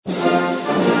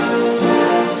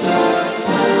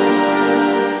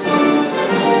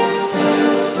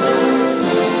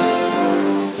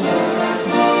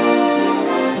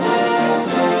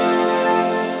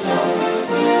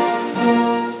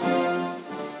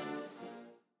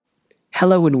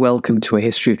Hello and welcome to A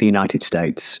History of the United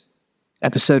States,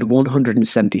 episode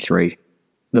 173,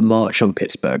 The March on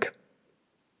Pittsburgh.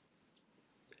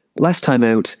 Last time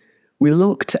out, we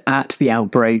looked at the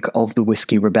outbreak of the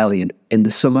Whiskey Rebellion in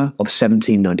the summer of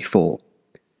 1794.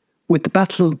 With the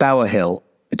Battle of Bower Hill,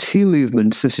 the two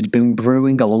movements that had been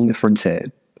brewing along the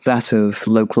frontier, that of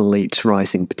local elites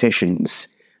rising petitions,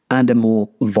 and a more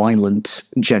violent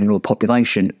general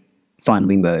population,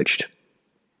 finally merged.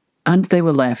 And they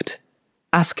were left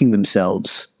asking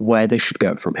themselves where they should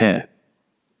go from here.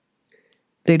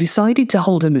 They decided to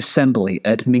hold an assembly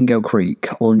at Mingo Creek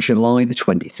on July the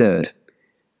 23rd,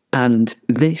 and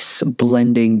this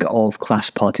blending of class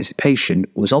participation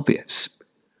was obvious.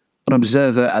 An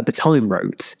observer at the time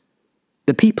wrote,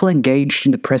 "The people engaged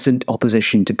in the present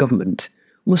opposition to government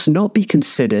must not be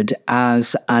considered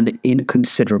as an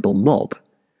inconsiderable mob.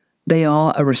 They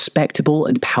are a respectable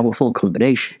and powerful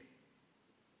combination."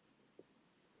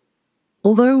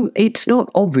 Although it's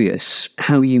not obvious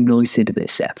how united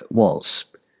this effort was.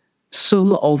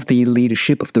 Some of the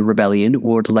leadership of the rebellion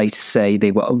would later say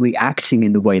they were only acting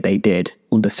in the way they did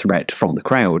under threat from the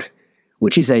crowd,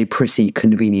 which is a pretty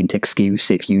convenient excuse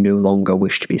if you no longer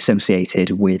wish to be associated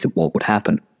with what would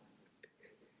happen.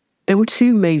 There were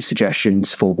two main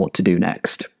suggestions for what to do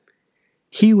next.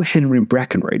 Hugh Henry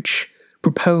Breckinridge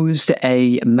proposed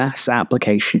a mass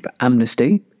application for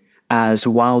amnesty, as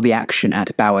while the action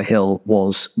at Bower Hill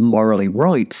was morally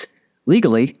right,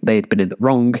 legally they had been in the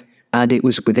wrong, and it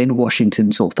was within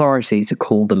Washington's authority to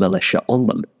call the militia on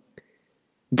them.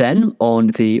 Then, on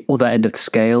the other end of the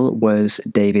scale was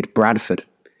David Bradford,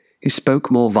 who spoke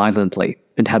more violently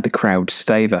and had the crowd's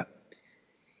favour.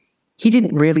 He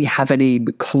didn't really have any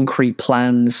concrete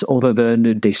plans other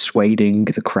than dissuading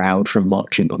the crowd from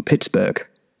marching on Pittsburgh.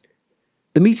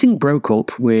 The meeting broke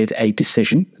up with a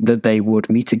decision that they would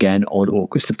meet again on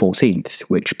August the 14th,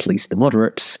 which pleased the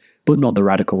moderates, but not the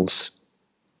radicals.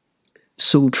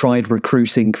 Some tried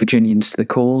recruiting Virginians to the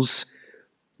cause,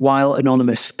 while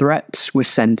anonymous threats were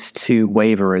sent to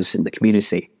waverers in the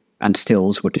community, and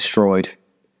stills were destroyed.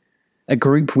 A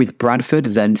group with Bradford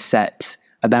then set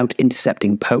about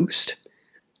intercepting post,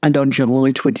 and on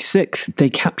July 26th they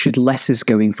captured letters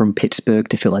going from Pittsburgh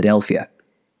to Philadelphia,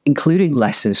 including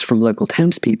letters from local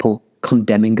townspeople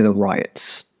condemning the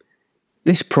riots.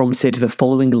 This prompted the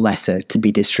following letter to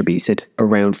be distributed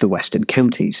around the western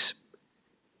counties.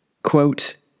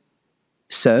 Quote,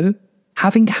 "Sir,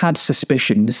 having had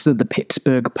suspicions that the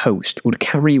Pittsburgh Post would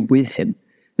carry with him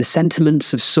the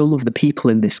sentiments of some of the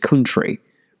people in this country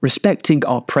respecting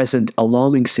our present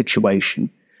alarming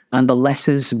situation, and the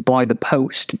letters by the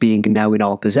post being now in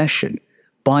our possession,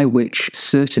 by which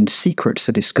certain secrets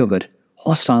are discovered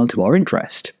hostile to our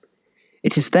interest,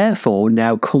 it is therefore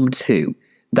now come to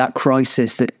that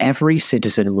crisis that every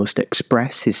citizen must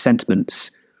express his sentiments,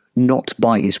 not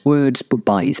by his words but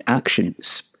by his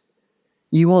actions.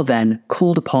 You are then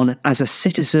called upon as a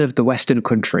citizen of the Western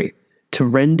country to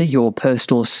render your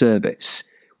personal service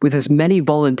with as many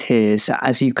volunteers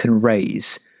as you can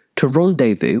raise, to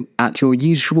rendezvous at your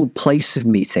usual place of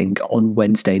meeting on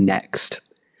Wednesday next.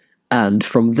 And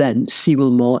from thence you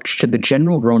will march to the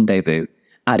general rendezvous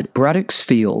at Braddock's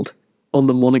Field on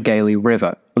the Monongalia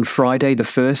River on Friday the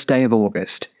 1st day of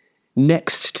August,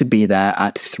 next to be there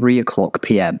at 3:00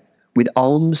 p.m, with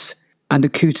arms and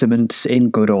accoutrements in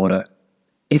good order.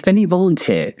 If any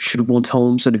volunteer should want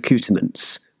arms and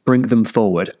accoutrements, bring them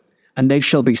forward, and they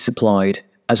shall be supplied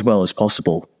as well as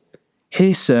possible.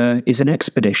 Here, sir, is an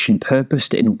expedition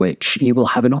purposed in which you will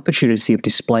have an opportunity of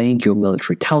displaying your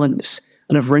military talents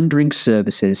and of rendering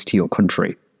services to your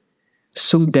country.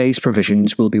 Some days'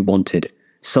 provisions will be wanted,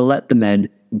 so let the men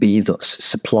be thus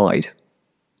supplied."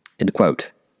 End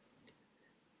quote.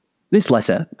 This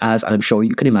letter, as I'm sure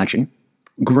you can imagine,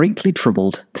 greatly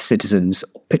troubled the citizens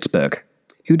of Pittsburgh,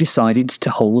 who decided to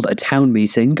hold a town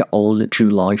meeting on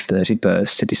July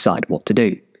 31st to decide what to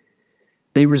do.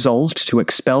 They resolved to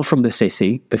expel from the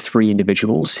city the three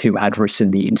individuals who had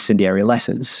written the incendiary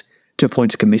letters, to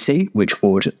appoint a committee which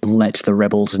would let the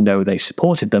rebels know they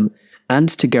supported them, and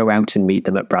to go out and meet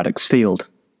them at Braddock's Field.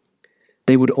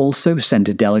 They would also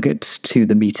send delegates to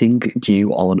the meeting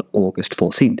due on August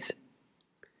 14th.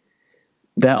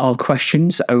 There are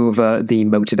questions over the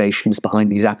motivations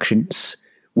behind these actions,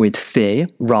 with fear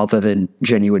rather than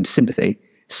genuine sympathy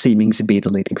seeming to be the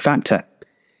leading factor.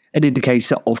 An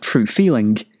indicator of true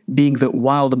feeling being that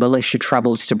while the militia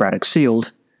travelled to Braddock's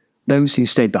Field, those who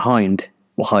stayed behind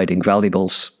were hiding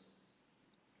valuables.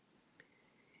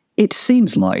 It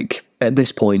seems like, at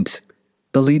this point,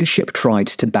 the leadership tried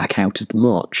to back out of the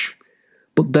march,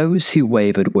 but those who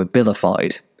wavered were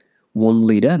vilified. One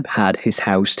leader had his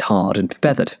house tarred and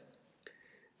feathered.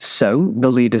 So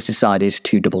the leaders decided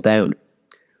to double down.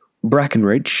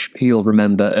 Breckinridge, who you'll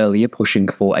remember earlier pushing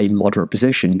for a moderate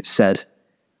position, said,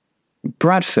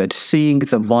 "Bradford, seeing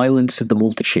the violence of the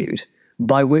multitude,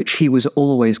 by which he was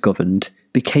always governed,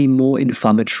 became more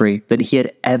inflammatory than he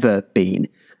had ever been,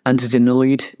 and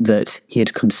denied that he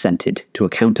had consented to a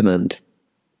countermand."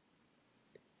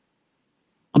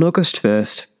 On August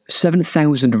 1st,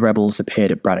 7,000 rebels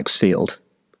appeared at Braddock's Field.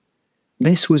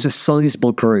 This was a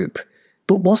sizable group,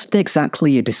 but wasn't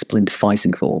exactly a disciplined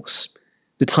fighting force,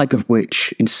 the type of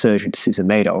which insurgencies are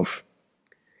made of.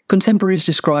 Contemporaries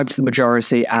described the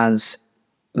majority as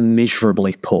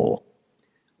miserably poor,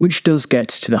 which does get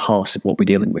to the heart of what we're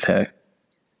dealing with here.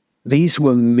 These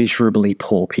were miserably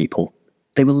poor people.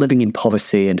 They were living in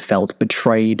poverty and felt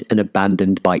betrayed and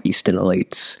abandoned by Eastern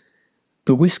elites.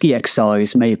 The whiskey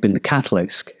excise may have been the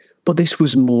catalyst, but this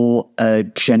was more a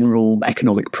general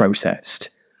economic protest.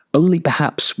 Only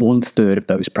perhaps 1/3 of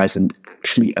those present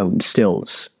actually owned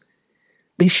stills.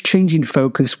 This change in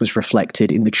focus was reflected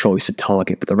in the choice of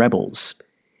target for the rebels.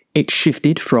 It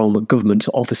shifted from government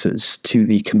officers to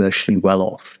the commercially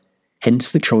well-off,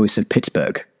 hence the choice of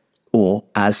Pittsburgh, or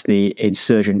as the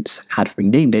insurgents had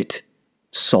renamed it,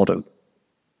 Sodom.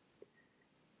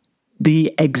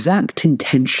 The exact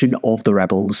intention of the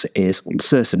rebels is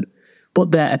uncertain,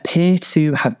 but there appear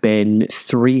to have been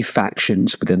 3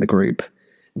 factions within the group,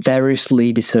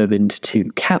 variously determined to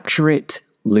capture it,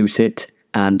 loot it,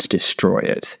 and destroy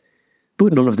it.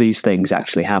 But none of these things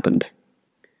actually happened.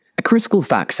 A critical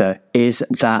factor is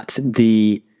that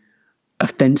the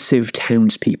offensive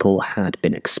townspeople had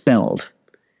been expelled.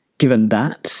 Given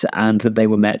that, and that they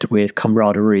were met with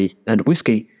camaraderie and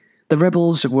whiskey, the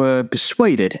rebels were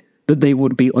persuaded that they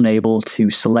would be unable to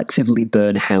selectively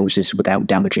burn houses without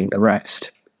damaging the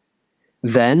rest.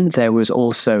 Then there was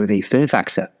also the fear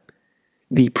factor.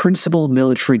 The principal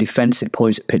military defensive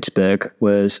point at Pittsburgh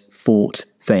was Fort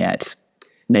Fayette,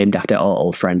 named after our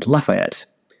old friend Lafayette,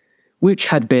 which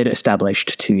had been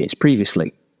established 2 years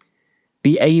previously.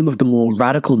 The aim of the more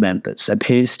radical members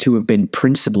appears to have been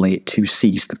principally to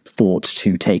seize the fort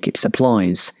to take its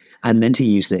supplies, and then to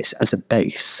use this as a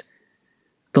base.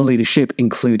 The leadership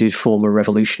included former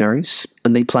revolutionaries,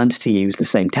 and they planned to use the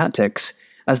same tactics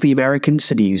as the Americans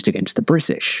had used against the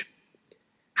British.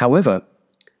 However,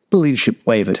 the leadership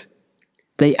wavered.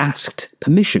 They asked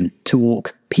permission to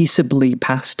walk peaceably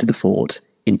past the fort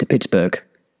into Pittsburgh,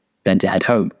 then to head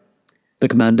home. The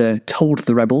commander told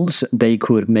the rebels they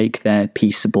could make their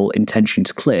peaceable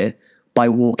intentions clear by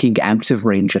walking out of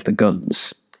range of the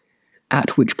guns,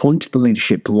 at which point the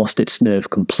leadership lost its nerve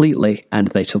completely and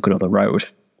they took another road.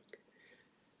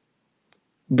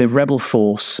 The rebel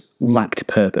force lacked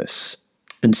purpose,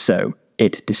 and so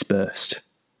it dispersed.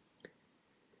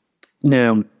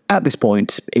 Now, at this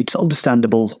point, it's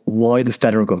understandable why the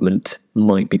federal government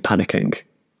might be panicking.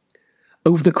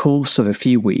 Over the course of a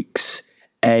few weeks,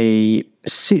 a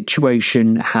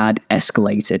situation had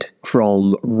escalated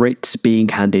from writs being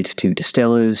handed to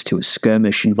distillers, to a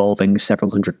skirmish involving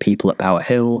several hundred people at Bower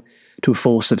Hill, to a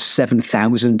force of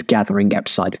 7,000 gathering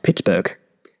outside of Pittsburgh,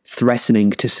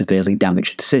 threatening to severely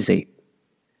damage the city.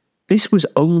 This was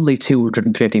only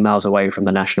 250 miles away from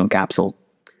the national capital.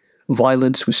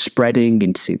 Violence was spreading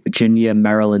into Virginia,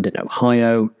 Maryland, and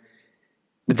Ohio.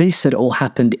 This had all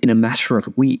happened in a matter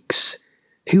of weeks.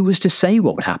 Who was to say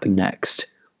what would happen next?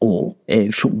 Or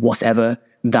if whatever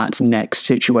that next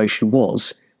situation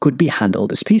was could be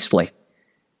handled as peacefully.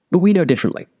 But we know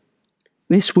differently.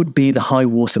 This would be the high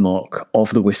watermark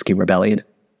of the Whiskey Rebellion.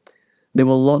 There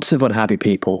were lots of unhappy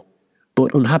people,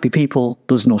 but unhappy people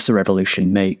does not a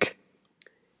revolution make.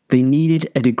 They needed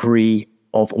a degree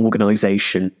of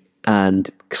organisation and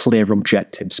clear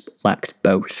objectives, but lacked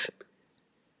both.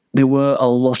 There were a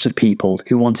lot of people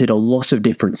who wanted a lot of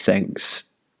different things.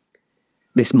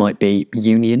 This might be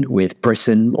union with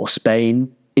Britain or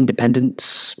Spain,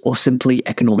 independence, or simply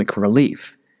economic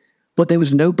relief. But there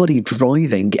was nobody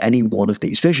driving any one of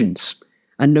these visions,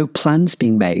 and no plans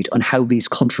being made on how these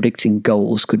contradicting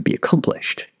goals could be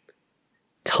accomplished.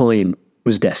 Time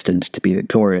was destined to be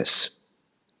victorious.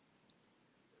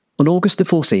 On August the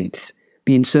 14th,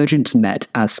 the insurgents met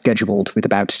as scheduled with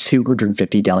about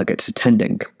 250 delegates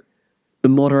attending. The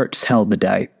moderates held the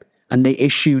day, and they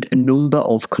issued a number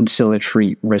of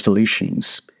conciliatory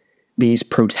resolutions. These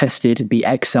protested the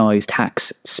excise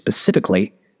tax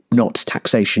specifically, not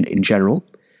taxation in general,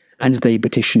 and they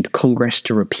petitioned Congress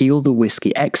to repeal the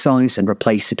whiskey excise and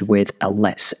replace it with a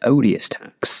less odious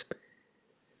tax.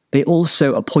 They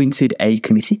also appointed a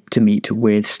committee to meet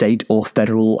with state or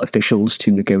federal officials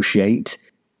to negotiate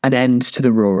an end to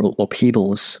the rural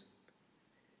upheavals.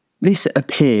 This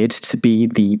appeared to be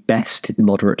the best the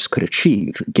moderates could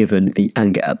achieve, given the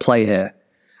anger at play here,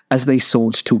 as they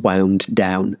sought to wound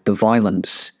down the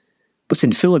violence. But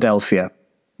in Philadelphia,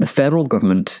 the federal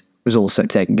government was also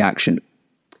taking action.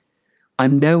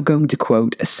 I'm now going to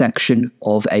quote a section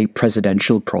of a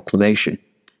presidential proclamation.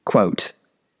 Quote,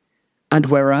 "And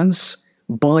whereas,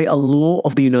 by a law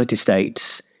of the United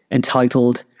States,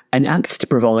 entitled An Act to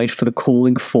Provide for the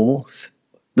Calling Forth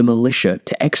the Militia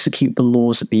to Execute the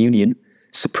Laws of the Union,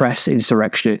 Suppress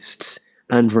Insurrectionists,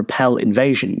 and Repel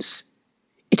Invasions,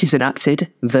 it is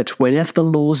enacted that whenever the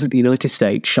laws of the United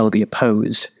States shall be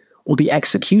opposed, or the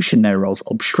execution thereof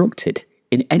obstructed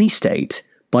in any state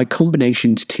by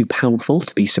combinations too powerful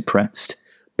to be suppressed,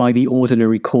 by the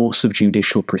ordinary course of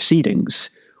judicial proceedings,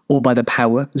 or by the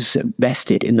powers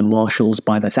vested in the marshals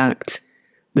by that act,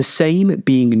 the same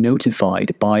being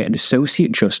notified by an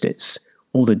associate justice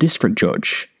or the district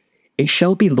judge, it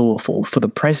shall be lawful for the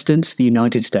President of the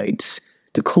United States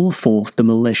to call forth the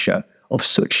militia of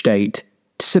such state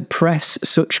to suppress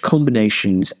such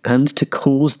combinations and to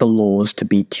cause the laws to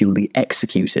be duly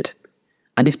executed.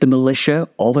 And if the militia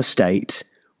of a state,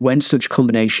 when such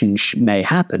combinations may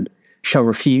happen, shall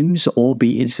refuse or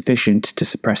be insufficient to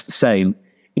suppress the same,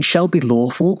 it shall be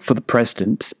lawful for the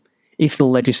President, if the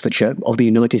legislature of the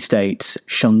United States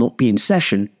shall not be in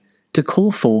session, to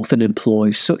call forth and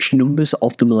employ such numbers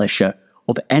of the militia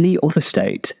of any other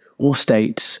state or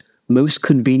states most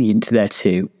convenient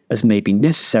thereto as may be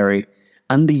necessary,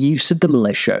 and the use of the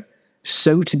militia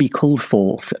so to be called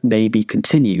forth may be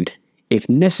continued, if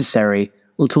necessary,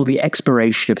 until the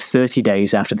expiration of 30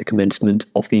 days after the commencement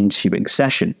of the ensuing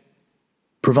session.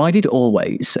 Provided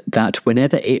always that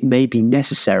whenever it may be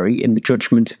necessary in the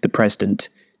judgment of the President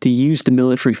to use the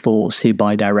military force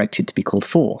hereby directed to be called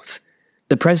forth,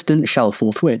 the President shall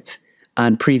forthwith,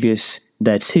 and previous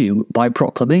thereto, by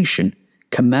proclamation,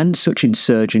 command such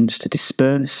insurgents to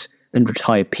disperse and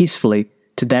retire peacefully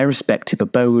to their respective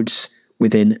abodes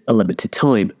within a limited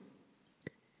time.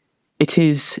 It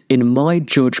is, in my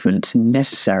judgment,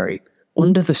 necessary,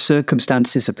 under the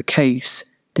circumstances of the case,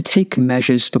 to take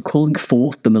measures for calling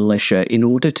forth the militia in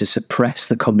order to suppress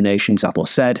the combinations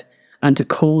aforesaid, and to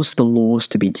cause the laws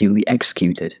to be duly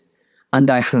executed. And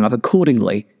I have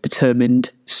accordingly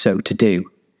determined so to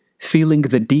do, feeling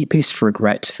the deepest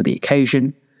regret for the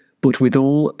occasion, but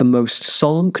withal the most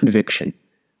solemn conviction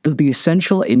that the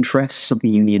essential interests of the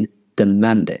Union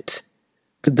demand it,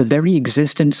 that the very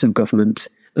existence of government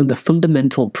and the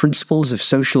fundamental principles of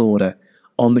social order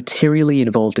are materially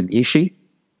involved in the issue,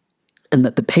 and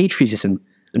that the patriotism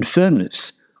and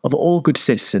firmness of all good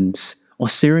citizens are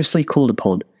seriously called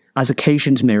upon, as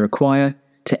occasions may require,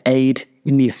 to aid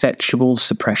in the effectual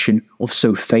suppression of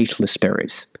so fatal a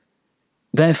spirit.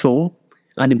 Therefore,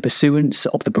 and in pursuance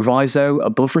of the proviso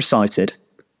above recited,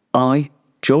 I,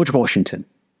 George Washington,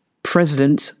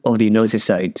 President of the United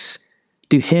States,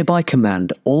 do hereby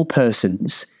command all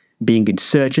persons being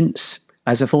insurgents,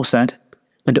 as aforesaid,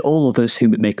 and all others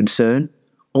whom it may concern,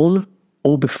 on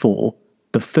or before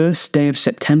the 1st day of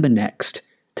September next,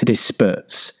 to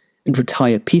disperse and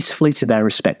retire peacefully to their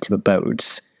respective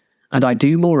abodes. And I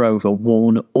do moreover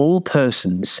warn all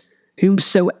persons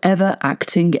whomsoever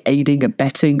acting, aiding,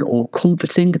 abetting, or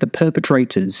comforting the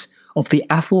perpetrators of the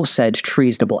aforesaid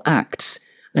treasonable acts,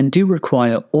 and do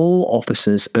require all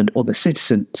officers and other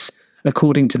citizens,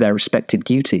 according to their respective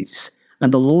duties,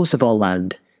 and the laws of our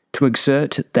land, to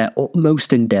exert their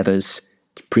utmost endeavours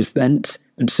to prevent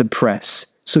and suppress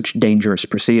such dangerous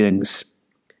proceedings.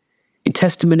 In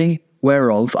testimony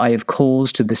whereof I have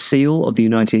caused the seal of the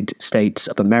United States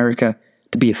of America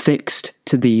to be affixed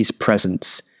to these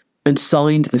presents, and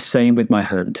signed the same with my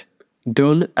hand,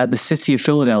 done at the city of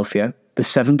Philadelphia, the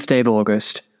 7th day of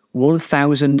August,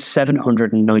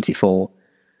 1794,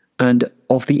 and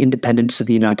of the independence of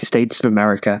the United States of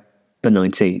America, the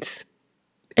 19th.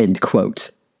 End quote.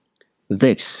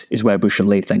 This is where we shall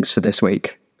leave things for this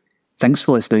week. Thanks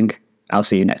for listening. I'll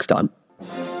see you next time.